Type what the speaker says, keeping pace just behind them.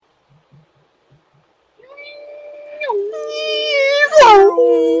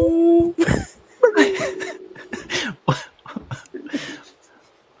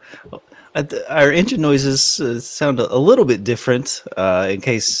Our engine noises sound a little bit different. In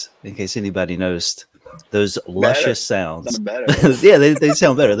case anybody noticed, those luscious sounds. Yeah, they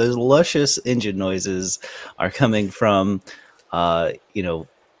sound better. Those luscious engine noises are coming from, a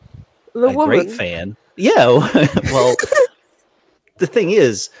great fan. Yeah. Well, the thing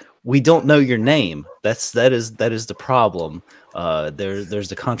is, we don't know your name. That is the problem. There's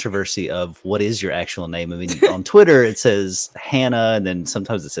the controversy of what is your actual name. I mean, on Twitter it says Hannah, and then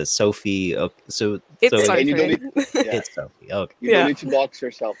sometimes it says Sophie. Okay, it's Sophie. It's Sophie. Okay, you don't need to box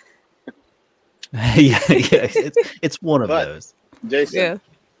yourself. yeah, it's one of those. Jason,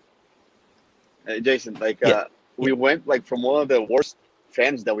 Jason, we went from one of the worst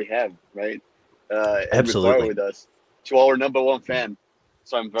fans that we have, right? Absolutely, with us to our number one fan.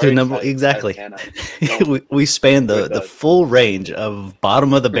 So I'm very excited. Exactly. we span the full range of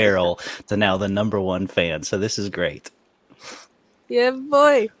bottom of the barrel to now the number one fan. So this is great. Yeah,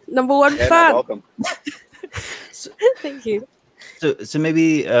 boy, number one Hannah, fan. Welcome. Thank you. So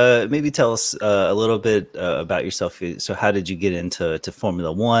maybe tell us a little bit about yourself. So how did you get into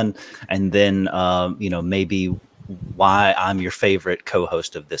Formula One, and then maybe why I'm your favorite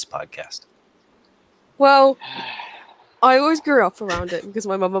co-host of this podcast? Well, I always grew up around it because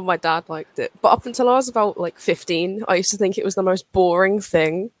my mum and my dad liked it. But up until I was about 15, I used to think it was the most boring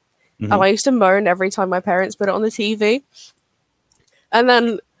thing. Mm-hmm. And I used to moan every time my parents put it on the TV. And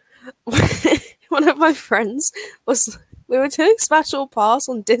then one of my friends we were doing Special Pass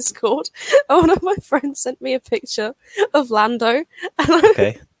on Discord, and one of my friends sent me a picture of Lando. And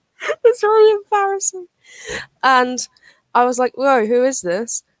okay. It's really embarrassing. And I was like, whoa, who is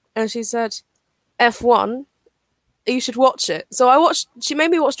this? And she said, F1. You should watch it. So she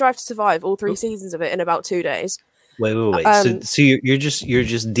made me watch Drive to Survive, all 3 seasons of it in about 2 days. Wait. So you're just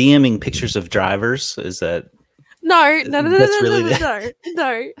DMing pictures of drivers? Is that No.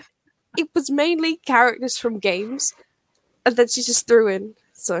 It was mainly characters from games, and then she just threw in.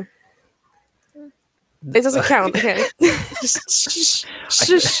 So it doesn't count. Okay, just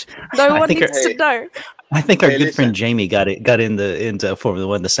shush. No one needs to know. I think our good friend Jamie got into Formula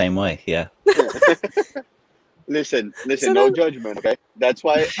One the same way. Yeah. Listen, no judgment, okay? That's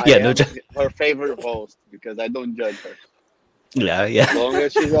why I am her favorite host, because I don't judge her. Yeah. As long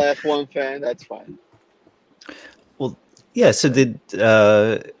as she's an F1 fan, that's fine. Well, yeah. So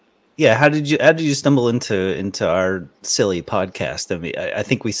how did you stumble into our silly podcast? I mean, I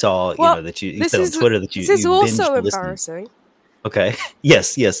think we saw that you said on Twitter that you. This is also embarrassing. Okay.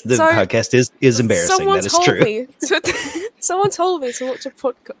 Yes. The podcast is embarrassing. That is true. Someone told me to watch a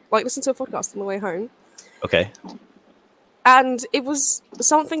podcast, listen to a podcast on the way home. Okay. And it was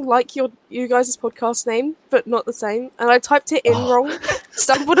something like you guys' podcast name, but not the same. And I typed it in wrong,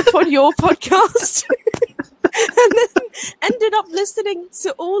 stumbled upon your podcast, and then ended up listening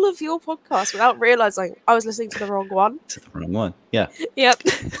to all of your podcasts without realizing I was listening to the wrong one. To the wrong one, yeah. Yep.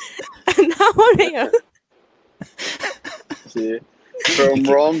 And now I'm here. See, from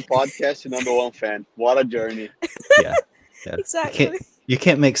wrong podcast to number one fan. What a journey. Yeah. Exactly. You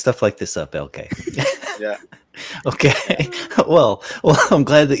can't make stuff like this up, LK. Yeah. Okay. Well, I'm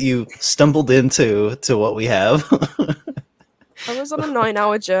glad that you stumbled into what we have. I was on a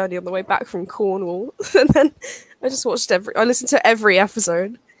 9-hour journey on the way back from Cornwall, and then I just I listened to every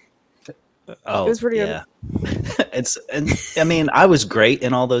episode. Oh, it was brilliant. Yeah. I was great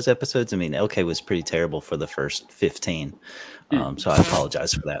in all those episodes. I mean, LK was pretty terrible for the first 15. So I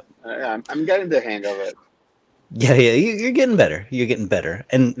apologize for that. I'm getting the hang of it. Yeah, you're getting better.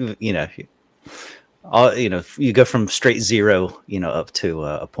 And you go from straight 0, up to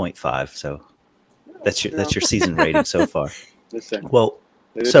a 0.5. So that's your season rating so far. Listen, well,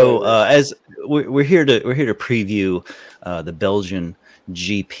 so as we're here to preview the Belgian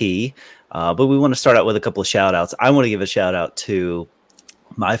GP, but we want to start out with a couple of shout outs. I want to give a shout out to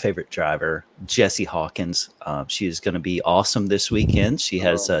my favorite driver, Jessie Hawkins. She is going to be awesome this weekend. She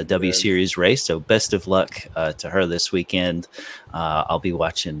has a W Series race, so best of luck to her this weekend. I'll be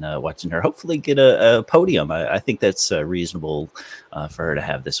watching her. Hopefully, get a podium. I think that's reasonable for her to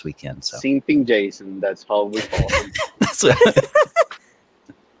have this weekend. So, Simping Jason, that's how we call him. That's what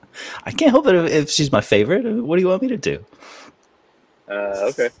I can't help it if she's my favorite. What do you want me to do?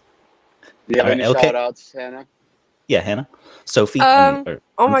 Okay. Do you have any shout outs, Hannah? Yeah, Hannah. Sophie. Oh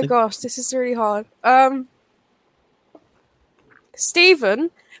my gosh, this is really hard.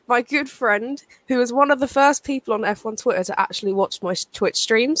 Stephen, my good friend, who was one of the first people on F1 Twitter to actually watch my Twitch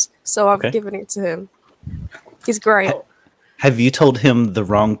streams, so I've given it to him. He's great. Have you told him the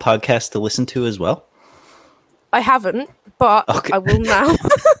wrong podcast to listen to as well? I haven't, but I will now.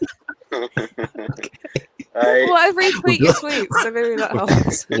 Well, every tweet is sweet, so maybe that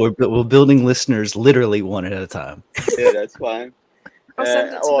helps. We're building listeners literally one at a time. Yeah, that's fine. I'll send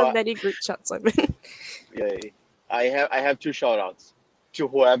it to the many group chats I'm in. Yeah, I have 2 shout outs to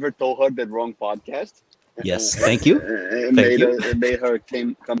whoever told her the wrong podcast. Yes, thank you. Made her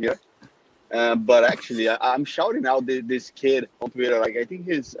come here. But actually, I'm shouting out this kid on Twitter. Like, I think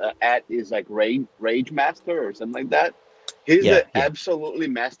his @ is like Rage Master or something like that. He's an absolutely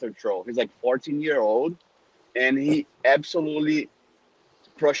master troll. He's like 14-year-old, and he absolutely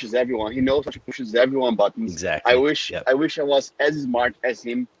crushes everyone. He knows how to pushes everyone buttons. Exactly. I wish I was as smart as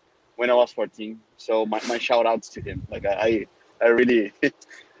him when I was 14. So my shout outs to him. Like I really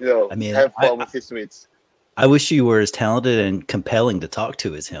have fun with his tweets. I wish you were as talented and compelling to talk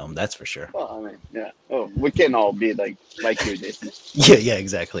to as him. That's for sure. Well, I mean, yeah. Oh, we can all be like you, Jason. Yeah,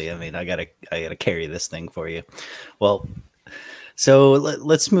 exactly. I mean, I gotta carry this thing for you. Well, so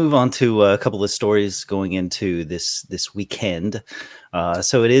let's move on to a couple of stories going into this weekend.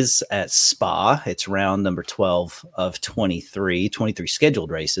 So it is at Spa. It's round number 12 of 23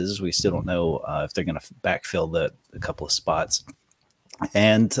 scheduled races. We still don't know if they're going to backfill a couple of spots.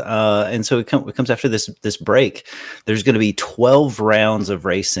 And so it comes after this break. There's going to be 12 rounds of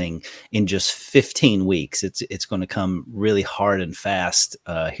racing in just 15 weeks. It's going to come really hard and fast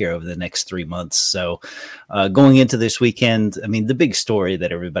here over the next 3 months. So going into this weekend, I mean, the big story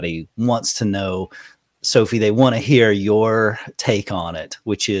that everybody wants to know, Sophie, they want to hear your take on it,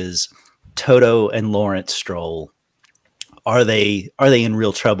 which is Toto and Lawrence Stroll. Are they in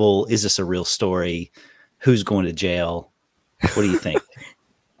real trouble? Is this a real story? Who's going to jail? What do you think?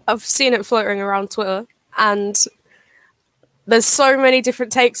 I've seen it floating around Twitter, and there's so many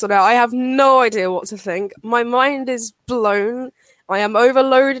different takes on it. I have no idea what to think. My mind is blown. I am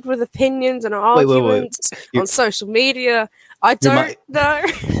overloaded with opinions and arguments on social media. I don't know.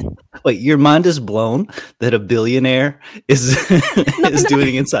 Wait, your mind is blown that a billionaire is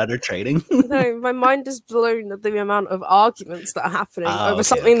doing insider trading? No, my mind is blown at the amount of arguments that are happening over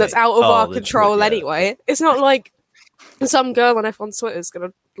something that's out of our control anyway. It's not like some girl on F1's Twitter is going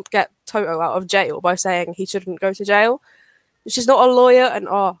to get Toto out of jail by saying he shouldn't go to jail. She's not a lawyer, and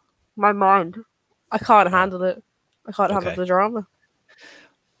my mind, I can't handle it. I can't handle the drama.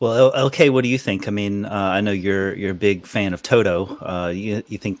 Well, LK, what do you think? I mean, I know you're a big fan of Toto. You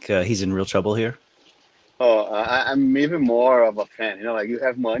think he's in real trouble here? Oh, I'm even more of a fan. You know, like, you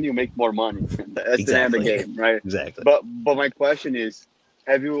have money, you make more money. That's the end of the game, right? Exactly. But my question is,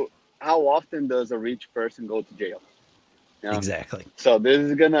 how often does a rich person go to jail? Yeah. Exactly. So this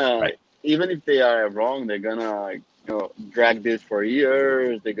is gonna, even if they are wrong, they're gonna drag this for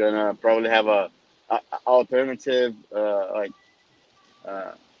years. They're gonna probably have a alternative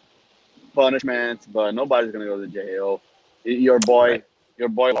punishment, but nobody's gonna go to jail. Your boy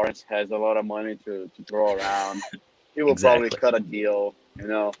Lawrence has a lot of money to throw around. He will probably cut a deal,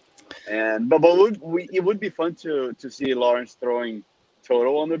 And but it would be fun to see Lawrence throwing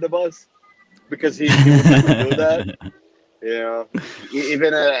Toto under the bus, because he would never do that.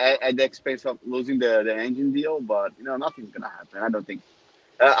 Even at the expense of losing the engine deal, but nothing's gonna happen. I don't think.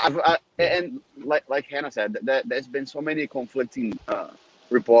 And like Hannah said, there's been so many conflicting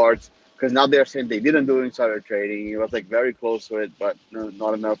reports, because now they're saying they didn't do insider trading. It was like very close to it, but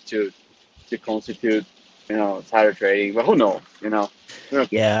not enough to constitute insider trading. But who knows?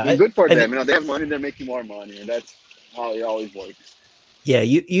 Yeah, it's good for them. They have money, they're making more money, and that's how it always works. Yeah,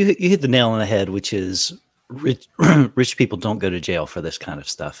 you hit the nail on the head, which is rich people don't go to jail for this kind of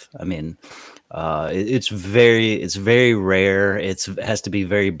stuff. I mean, it's very rare. It has to be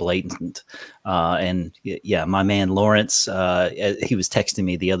very blatant. And yeah, my man Lawrence, he was texting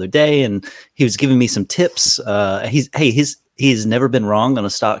me the other day, and he was giving me some tips. He's never been wrong on a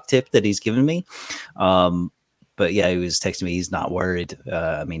stock tip that he's given me. But yeah, he was texting me. He's not worried.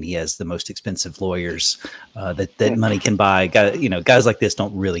 I mean, he has the most expensive lawyers that money can buy. Guys like this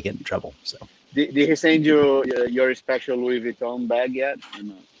don't really get in trouble. So. Did he send you your special Louis Vuitton bag yet? Or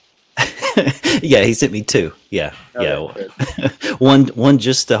no? Yeah, he sent me 2. Yeah, one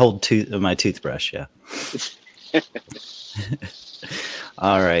just to hold my toothbrush. Yeah.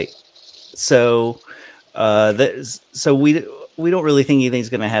 All right. So, we don't really think anything's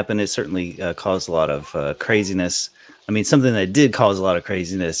going to happen. It certainly caused a lot of craziness. I mean, something that did cause a lot of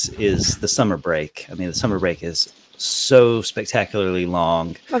craziness is the summer break. I mean, the summer break is so spectacularly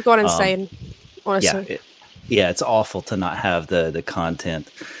long. I've gone insane, honestly. Yeah, it's awful to not have the content.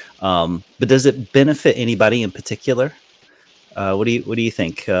 But does it benefit anybody in particular? What do you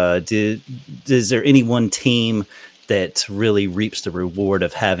think? Is there any one team that really reaps the reward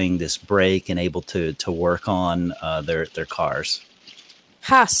of having this break and able to work on their cars?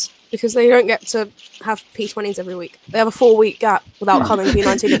 Haas, because they don't get to have P20s every week. They have a 4-week gap without coming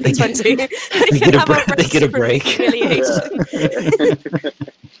P19 and P20. They get a break.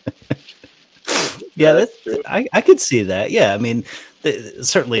 Yeah, I could see that. Yeah, I mean,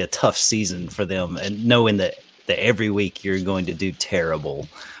 certainly a tough season for them, and knowing that every week you're going to do terrible,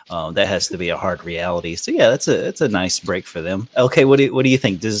 that has to be a hard reality. So yeah, that's a nice break for them. Okay, what do you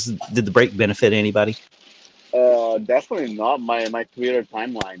think? Did the break benefit anybody? Definitely not my Twitter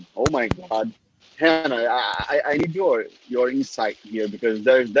timeline. Oh my God, Hannah, I need your insight here, because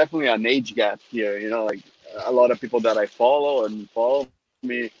there's definitely an age gap here. You know, like a lot of people that I follow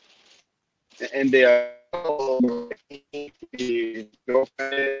me, and they are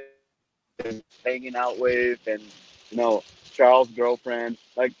girlfriend hanging out with, and Charles' girlfriend.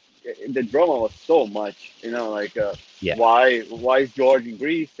 Like the drama was so much. Why is George in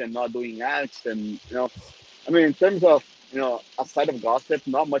Greece and not doing X, and I mean, in terms of, aside of gossip,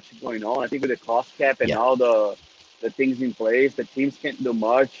 not much going on. I think with the cost cap and all the things in place, the teams can't do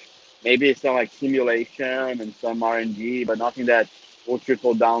much. Maybe some like simulation and some RNG, but nothing that will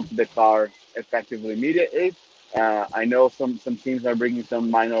trickle down to the car effectively immediately. I know some teams are bringing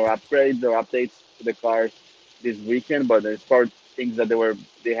some minor upgrades or updates to the cars this weekend, but as far as things that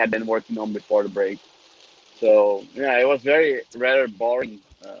they had been working on before the break. So yeah, it was rather boring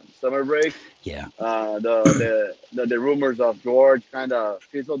summer break. Yeah. The rumors of George kind of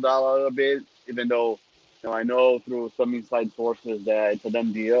fizzled out a little bit, even though I know through some inside sources that it's a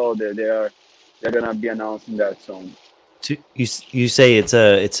done deal. They're gonna be announcing that soon. You say it's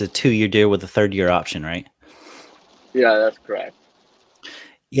a 2-year deal with a 3rd-year option, right? Yeah, that's correct.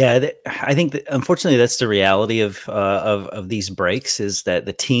 Yeah, I think that unfortunately that's the reality of these breaks, is that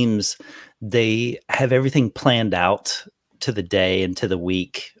the teams, they have everything planned out to the day and to the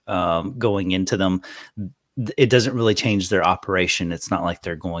week going into them. It doesn't really change their operation. It's not like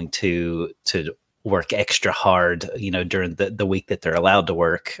they're going to work extra hard, during the week that they're allowed to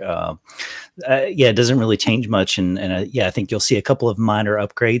work. It doesn't really change much. And I think you'll see a couple of minor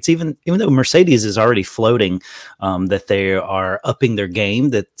upgrades, even though Mercedes is already floating, that they are upping their game,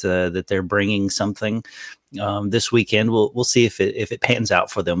 that they're bringing something this weekend. We'll see if it pans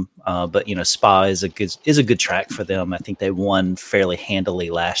out for them. But Spa is a good track for them. I think they won fairly handily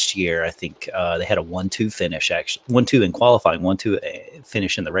last year. I think they had a 1-2 finish, actually 1-2 in qualifying, 1-2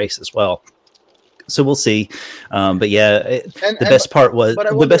 finish in the race as well. So we'll see, but yeah, the best part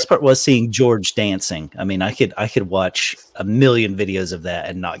was seeing George dancing. I mean, I could watch a million videos of that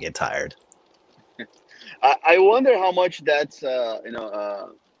and not get tired. I wonder how much that's a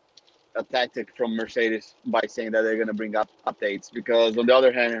tactic from Mercedes by saying that they're going to bring up updates, because on the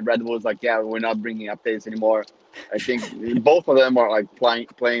other hand, Red Bull's like, yeah, we're not bringing updates anymore. I think both of them are like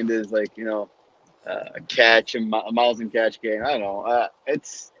playing this catch and mouse and catch game. I don't know.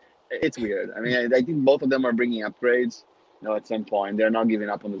 It's weird. I mean, I think both of them are bringing upgrades. At some point, they're not giving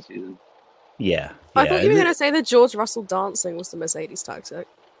up on the season. Yeah. I thought you were going to say that George Russell dancing was the Mercedes tactic.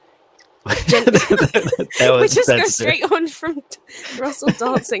 We just go straight on from Russell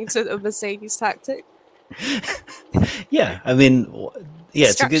dancing to a Mercedes tactic. Yeah, I mean,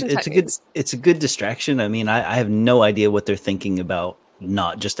 it's a good distraction. I mean, I have no idea what they're thinking about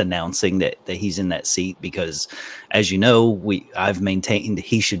not just announcing that he's in that seat, because as you know, I've maintained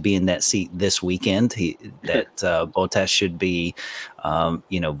he should be in that seat this weekend. Bottas should be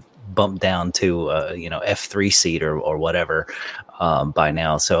bumped down to F3 seat or whatever by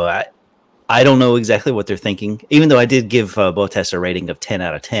now. So I don't know exactly what they're thinking, even though I did give Bottas a rating of 10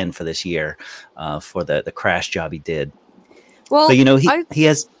 out of 10 for this year for the crash job he did. Well, but he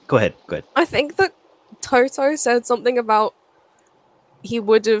has. Go ahead. I think that Toto said something about he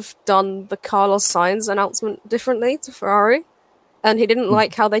would have done the Carlos Sainz announcement differently to Ferrari, and he didn't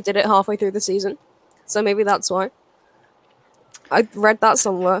like how they did it halfway through the season. So maybe that's why. I read that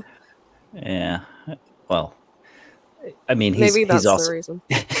somewhere. Yeah. Well, I mean, maybe that's the reason.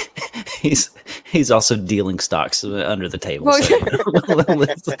 He's also dealing stocks under the table. Well, he's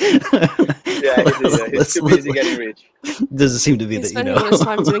too busy getting rich. Doesn't seem to be he's that, spending all his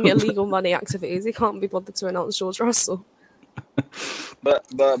time doing illegal money activities. He can't be bothered to announce George Russell. But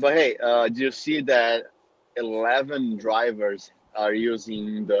hey, do you see that 11 drivers are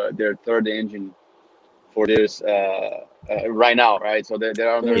using their third engine for this right now, right? So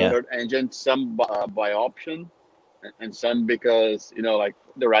they're on their third engine, some by option, and some because like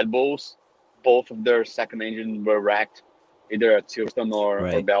the Red Bulls, both of their second engine were wrecked, either at Silverstone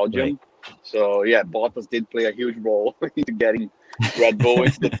or Belgium. Right. So yeah, Bottas did play a huge role into getting Red Bull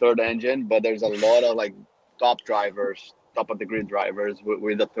into the third engine, but there's a lot of top drivers, top of the grid drivers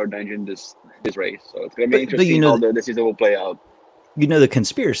with the third engine this race. So it's going to be interesting how the season will play out. The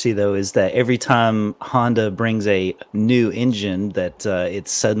conspiracy, though, is that every time Honda brings a new engine, that it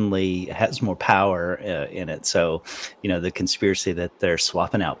suddenly has more power in it. So, the conspiracy that they're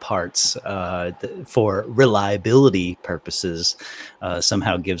swapping out parts for reliability purposes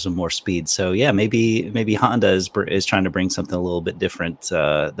somehow gives them more speed. So, yeah, maybe Honda is trying to bring something a little bit different.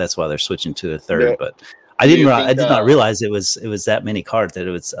 That's why they're switching to a third. But I did not realize it was that many cars, that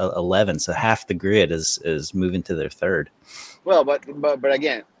it was 11. So half the grid is moving to their third. Well, but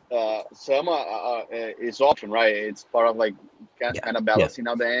again, SEMA is option, right? It's part of kind of balancing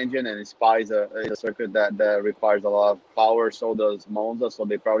out the engine, and it spies a circuit that requires a lot of power. So does Monza. So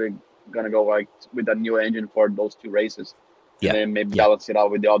they're probably gonna go with a new engine for those two races, and then maybe balance it out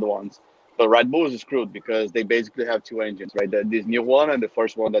with the other ones. But Red Bull is screwed because they basically have two engines, right? This new one and the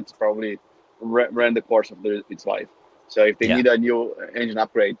first one that's probably ran the course of its life. So if they need a new engine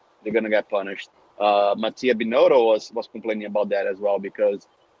upgrade, they're gonna get punished. Mattia Binotto was complaining about that as well because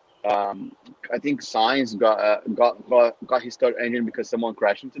I think Sainz got his third engine because someone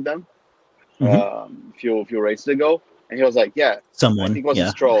crashed into them a few races ago, and he was like, I think it was a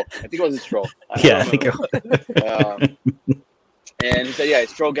Stroll. I think it was a Stroll. I think it was. And he said,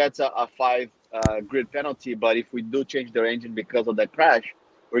 Stroll gets a 5 grid penalty, but if we do change their engine because of that crash,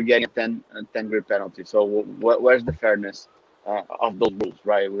 we're getting a 10 grid penalty. So where's the fairness of those rules,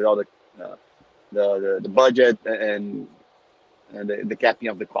 right? With all the budget and the capping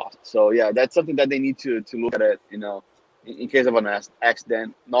of the cost. So that's something that they need to look at it, in case of an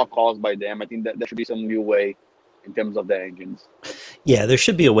accident not caused by them. I think that there should be some new way in terms of the engines. Yeah, there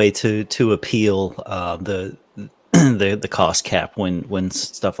should be a way to appeal the cost cap when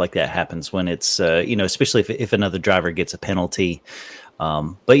stuff like that happens, when it's especially if another driver gets a penalty.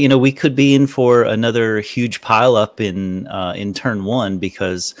 But we could be in for another huge pileup in turn one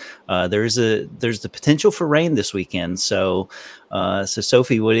because there's the potential for rain this weekend. So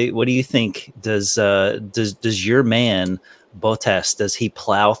Sophie, what do you think? Does your man Bottas, does he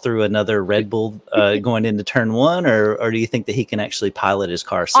plow through another Red Bull going into turn one, or do you think that he can actually pilot his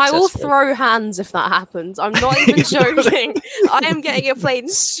car successfully? I will throw hands if that happens. I'm not even joking. I am getting a plane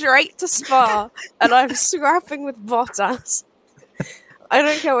straight to Spa, and I'm scrapping with Bottas. I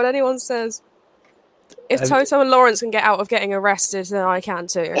don't care what anyone says. If Toto and Lawrence can get out of getting arrested, then I can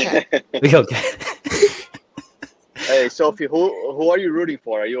too. Okay. Okay. Hey, Sophie, who are you rooting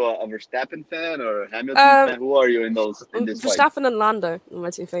for? Are you a Verstappen fan or a Hamilton fan? Who are you in this Verstappen fight? and Lando are my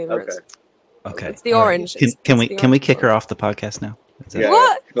two favorites. Okay. It's the orange. Can we kick her off the podcast now?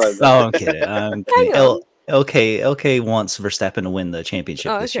 What? Oh, I'm kidding. LK wants Verstappen to win the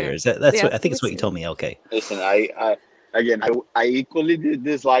championship this year. I think it's what you told me, LK. Listen, I equally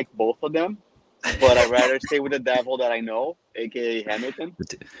dislike both of them, but I'd rather stay with the devil that I know, aka Hamilton. I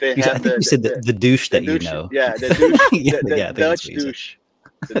think you said the douche that you know. Yeah, the douche. the Dutch douche.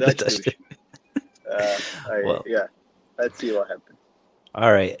 The Dutch douche. Let's see what happens.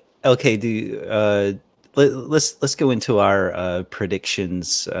 All right, LK, let's go into our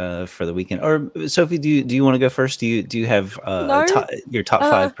predictions for the weekend. Or Sophie, do you want to go first? Do you have your top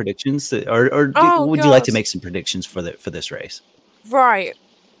 5 predictions, or would you like to make some predictions for this race? Right,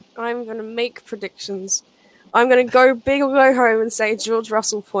 I'm going to make predictions. I'm going to go big or go home and say George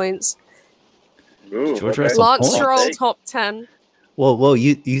Russell points. Ooh, Lance Stroll top 10. Well,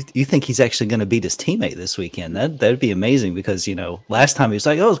 you think he's actually going to beat his teammate this weekend? That'd be amazing because last time he was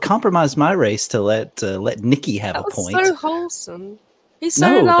like, "Oh, compromise my race to let Nicky have a point." So wholesome. He's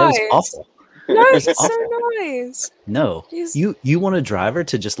so nice. That was awful. No, he's so nice. No, you want a driver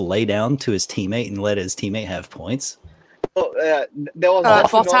to just lay down to his teammate and let his teammate have points? Well, there was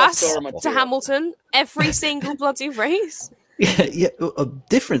Bottas to Hamilton every single bloody race. Yeah, a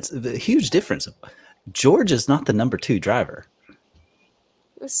huge difference. George is not the number 2 driver.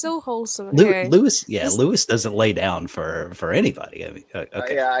 It's so wholesome. Lewis doesn't lay down for anybody. I mean,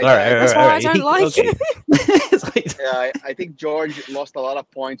 okay. That's why I don't like him. I think George lost a lot of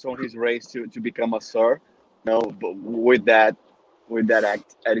points on his race to become a Sir. But with that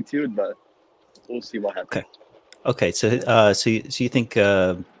attitude, but we'll see what happens. Okay. So you think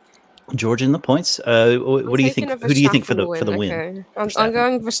George in the points? What do you think? Who do you think for the win? Okay. I'm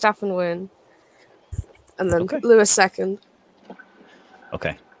going Verstappen win, and then Lewis second.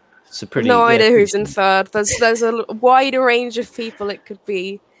 Okay, so pretty. No idea who's in third. There's a wider range of people it could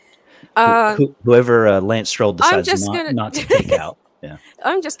be. Whoever Lance Stroll decides not to take out. Yeah.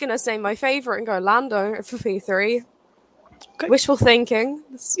 I'm just gonna say my favorite and go Lando for P3. Okay. Wishful thinking.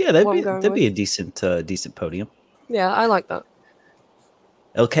 That'd be a decent podium. Yeah, I like that.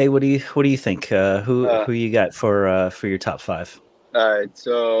 LK, what do you think? Who you got for your top 5? All right,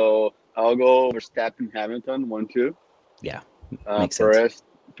 so I'll go Verstappen, Hamilton, 1-2. Yeah, makes sense.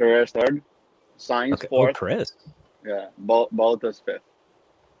 Perez third, Sainz Okay. fourth. Perez. Yeah, Bottas fifth.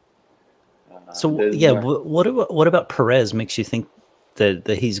 So yeah, what about Perez makes you think that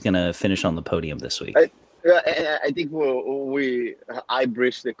he's going to finish on the podium this week? I think I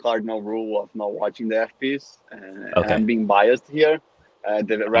breached the cardinal rule of not watching the FPs, and I'm being biased here.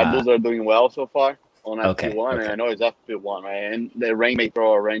 The Red Bulls are doing well so far on FP1, and I know it's FP1, right? And the rain may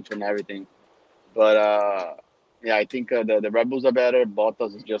throw a wrench and everything, but yeah, I think the Red Bulls are better.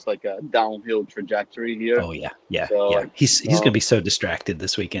 Bottas is just like a downhill trajectory here. Oh yeah. So he's going to be so distracted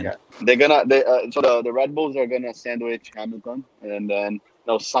this weekend. Yeah. So the Red Bulls are gonna sandwich Hamilton, and then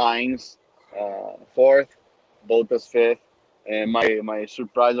Sainz fourth, Bottas fifth, and my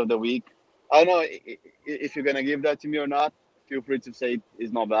surprise of the week. I don't know if you're gonna give that to me or not. Feel free to say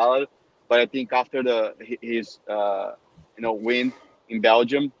it's not valid, but I think after his win in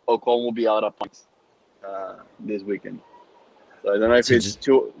Belgium, Ocon will be out of points this weekend. So I don't know if it's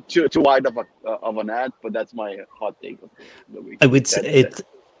too wide of an ad, but that's my hot take of the week. I would say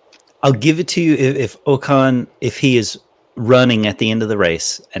I'll give it to you if Ocon, if he is running at the end of the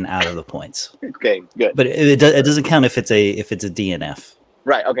race and out of the points. Okay, good. But it doesn't count if it's a DNF.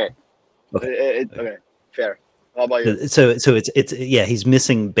 Right. Okay. Okay. Fair. How about you? So it's he's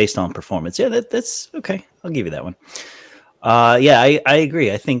missing based on performance. Yeah, that's okay. I'll give you that one. I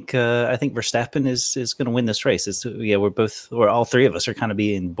agree. I think Verstappen is going to win this race. We're all three of us are kind of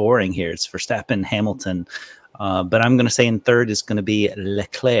being boring here. It's Verstappen, Hamilton, but I'm going to say in third is going to be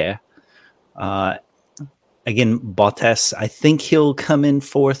Leclerc. Again, Bottas, I think he'll come in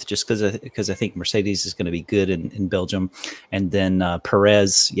fourth just because I think Mercedes is going to be good in Belgium. And then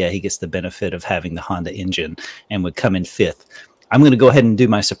Perez, he gets the benefit of having the Honda engine and would come in fifth. I'm going to go ahead and do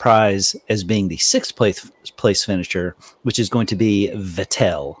my surprise as being the sixth place finisher, which is going to be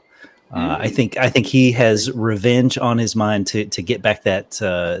Vettel. I think he has revenge on his mind to get back that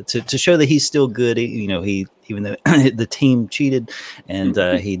to show that he's still good. He even though the team cheated and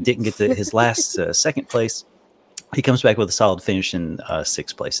he didn't get his last second place, he comes back with a solid finish in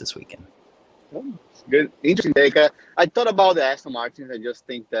sixth place this weekend. Good, interesting take. I thought about the Aston Martins. I just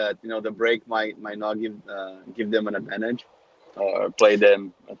think that the break might not give them an advantage or play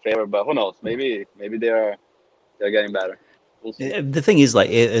them a favor. But who knows? Maybe they're getting better. We'll see. The thing is, like,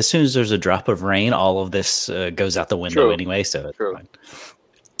 as soon as there's a drop of rain, all of this goes out the window anyway. So it's fine.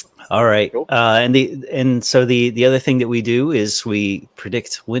 All right. Cool. So the other thing that we do is we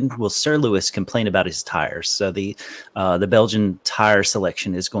predict when will Sir Lewis complain about his tires. So the Belgian tire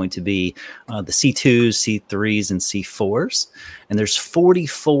selection is going to be the C2s, C3s, and C4s, and there's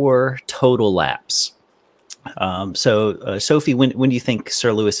 44 total laps. So Sophie, when do you think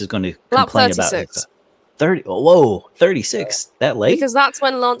Sir Lewis is going to complain about it? 30. Whoa, 36. That late? Because that's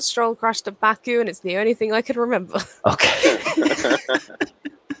when Lance Stroll crashed at Baku, and it's the only thing I could remember. Okay.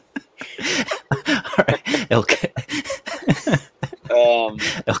 All right. Okay.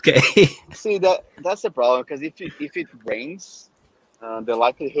 Okay. See, that's the problem, because if it rains, the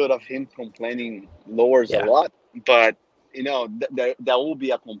likelihood of him complaining lowers a lot. But there will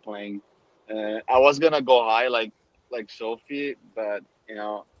be a complaint. I was gonna go high like Sophie, but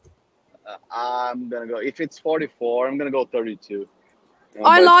I'm gonna go. If it's 44, I'm gonna go 32.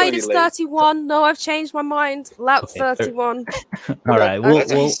 I lied. It's 31. No, I've changed my mind. Lap 31. All right,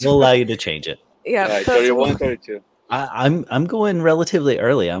 we'll allow you to change it. Yeah, right, 31, 32. I'm going relatively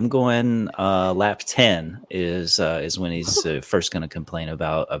early. I'm going lap 10 is when he's first going to complain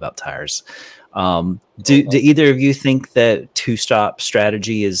about tires. Do either of you think that two-stop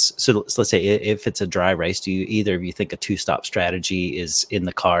strategy is so? Let's say if it's a dry race, do either of you think a two-stop strategy is in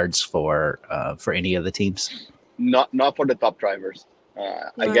the cards for any of the teams? Not for the top drivers.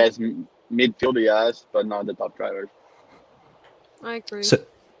 I guess midfield, yes, but not the top drivers. I agree. So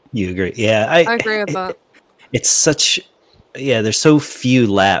you agree? Yeah, I agree with that. It's such, there's so few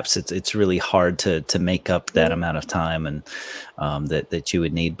laps. It's really hard to make up that amount of time and that you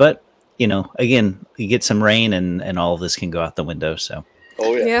would need. But again, you get some rain and all of this can go out the window. So.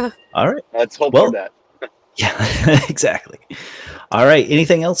 Oh yeah. All right. Let's hope for that. Yeah, exactly. All right.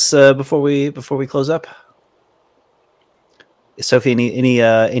 Anything else before we close up? Sophie,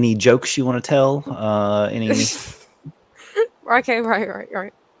 any jokes you want to tell? Okay,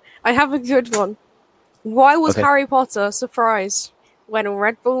 right. I have a good one. Why was Harry Potter surprised when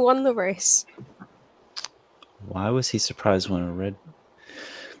Red Bull won the race? Why was he surprised when Red?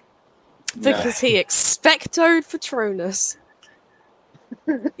 Because he Expecto Petronas.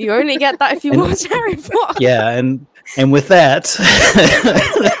 You only get that if you watch Harry Potter. Yeah, and And with that,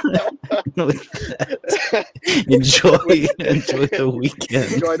 enjoy the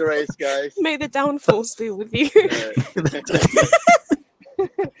weekend. Enjoy the race, guys. May the downforce be with you.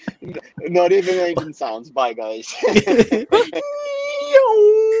 Not even engine sounds. Bye, guys.